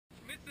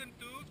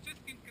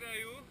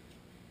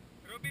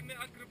robíme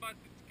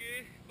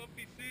akrobatické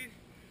popisy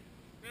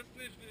na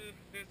snežných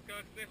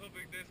deskách,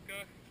 snehových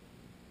deskách.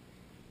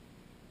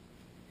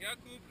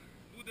 Jakub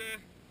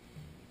bude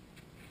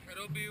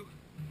robił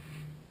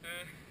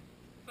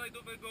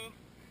slajdowego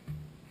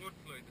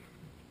boardslida.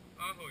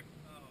 Ahoj.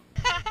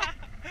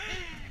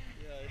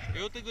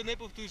 Ja tego nie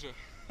powtórzę.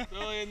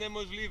 To jest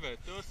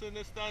niemożliwe. To się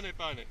nie stanie,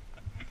 panie.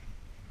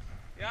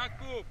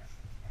 Jakub!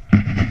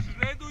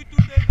 Śleduj tu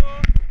tego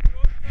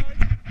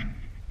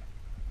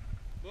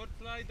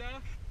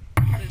boardslida.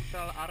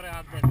 Central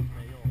area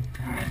densne, jo.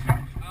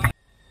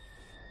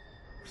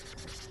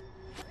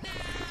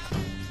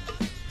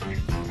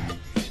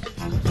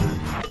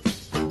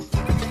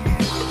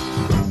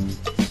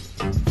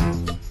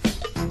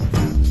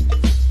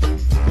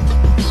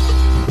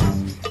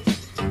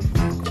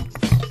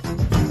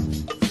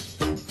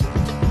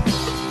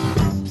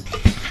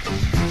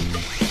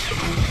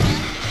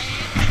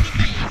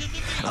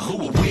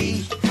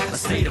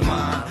 State of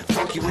mind,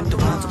 funky with the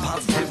rhymes, I'm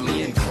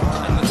positively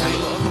inclined. And the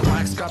tailor of the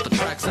wax got the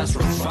tracks that's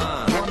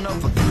refined. One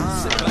of a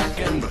kind. Sit back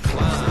and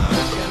recline.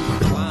 Back and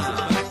recline.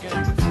 Back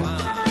and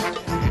recline.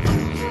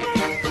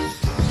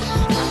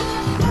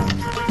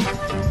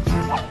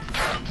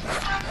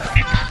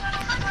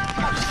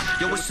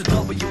 Yo, it's the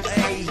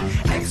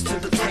WA, X to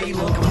the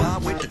Taylor,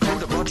 combined with the crew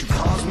that brought you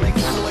cosmic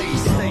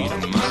flames. State of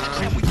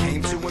mind, we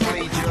came to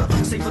invade ya.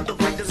 Save for the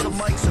raiders of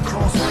mics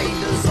across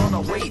faders on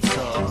our way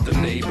to the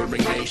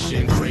neighboring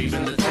nation,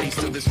 craving the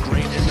taste of this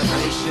great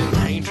innovation.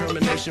 Pain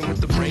termination with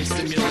the brain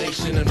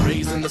stimulation and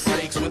raising the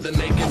stakes with the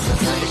naked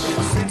sensation.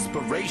 It's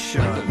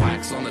inspiration, like the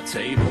wax on the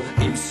table.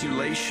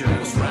 Insulation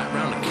was wrapped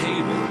around a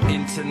cable.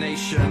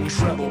 Intonation,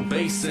 treble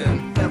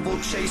basin, bevel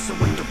chaser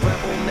with the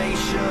rebel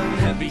nation.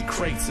 Heavy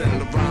crates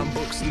and the rhyme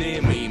books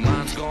near me.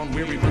 Mine's gone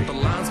weary, but the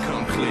lines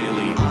come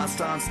clearly.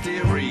 Einstein's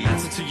theory,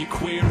 answer to your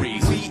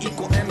queries. V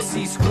equal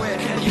MC squared.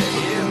 Can you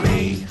hear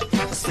me?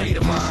 A state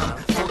of mind,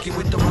 funky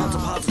with the rhymes,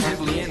 I'm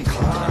positively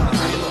inclined. The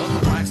tailor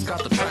of the wax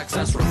got the tracks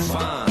that's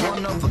refined.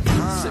 One of a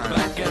kind. Sit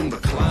back and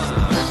recline.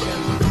 Back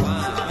and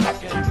recline.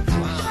 Back and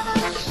recline.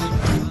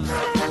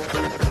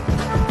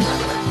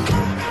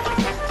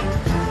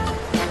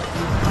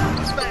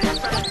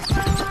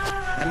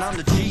 And I'm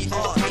the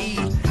G-R-E,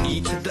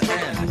 E to the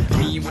N.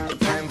 Me with the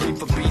pen, beat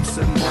for beats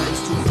and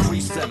lines to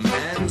increase them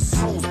ends.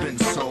 Soul's been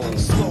sold.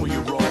 Slow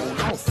your roll,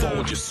 don't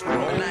fold your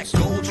scroll. And that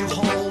gold you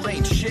hold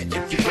ain't shit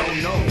if you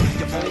don't know.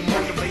 Your own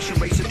motivation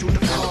racing through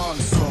the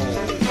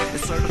console.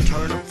 Insert a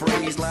turn of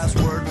phrase, last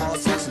word,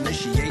 boss sex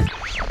initiate.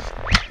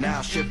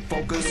 Now shift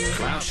focus,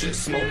 cloud shit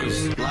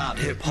smokers, loud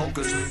hip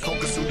hokers,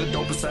 focus through the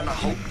dopest and I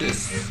hope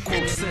this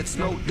quote sits,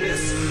 note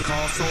this,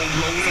 console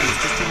blows and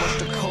it's just too much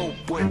to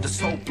cope with, it's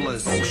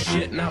hopeless. Oh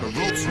shit, now the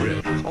ropes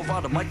rip,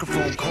 over the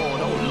microphone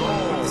cord, oh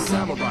lord,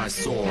 samurai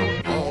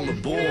sword, all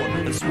aboard,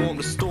 and swarm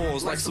the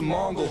stores like some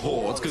Mongol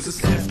hordes, cause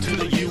it's F to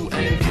the U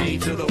and K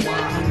to the Y, B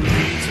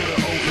to the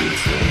O, E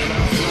to the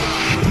L,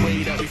 the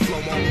way that we flow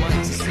on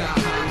mics is sky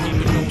high,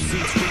 keeping no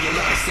seats for you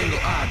like a single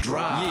eye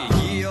drive.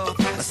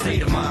 Yeah, a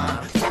state of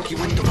mind, funky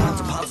with the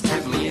rhymes, I'm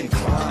positively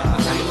inclined.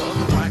 The tailor of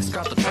the wax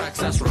got the tracks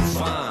that's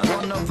refined.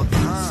 One of a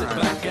kind. Sit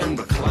back and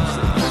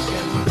recline. Back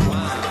and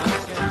recline.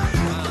 Back and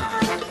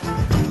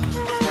recline.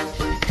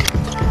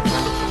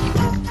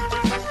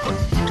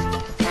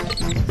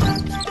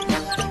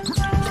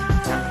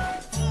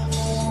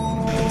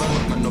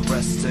 Development of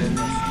resting.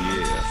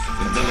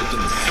 Yeah.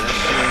 Intelligent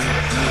session.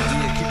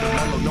 Yeah, keep it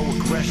mellow, no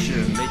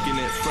aggression. Making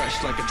it fresh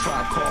like a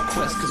Tribe Called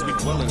Quest, cause we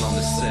dwelling on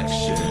this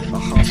section.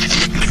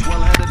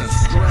 Well-headed and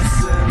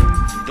stressing.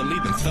 Then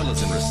leave them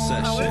fellas in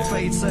recession.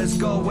 Fate says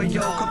go, hey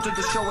yo, come to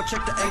the show and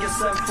check the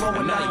ASM flow.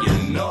 And now you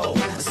know,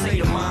 a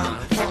state of mind,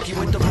 funky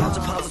with the rhymes,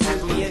 I'm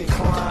positively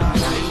inclined. The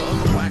tailor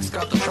of the wax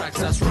got the tracks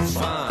that's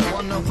refined.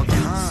 One of a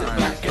kind.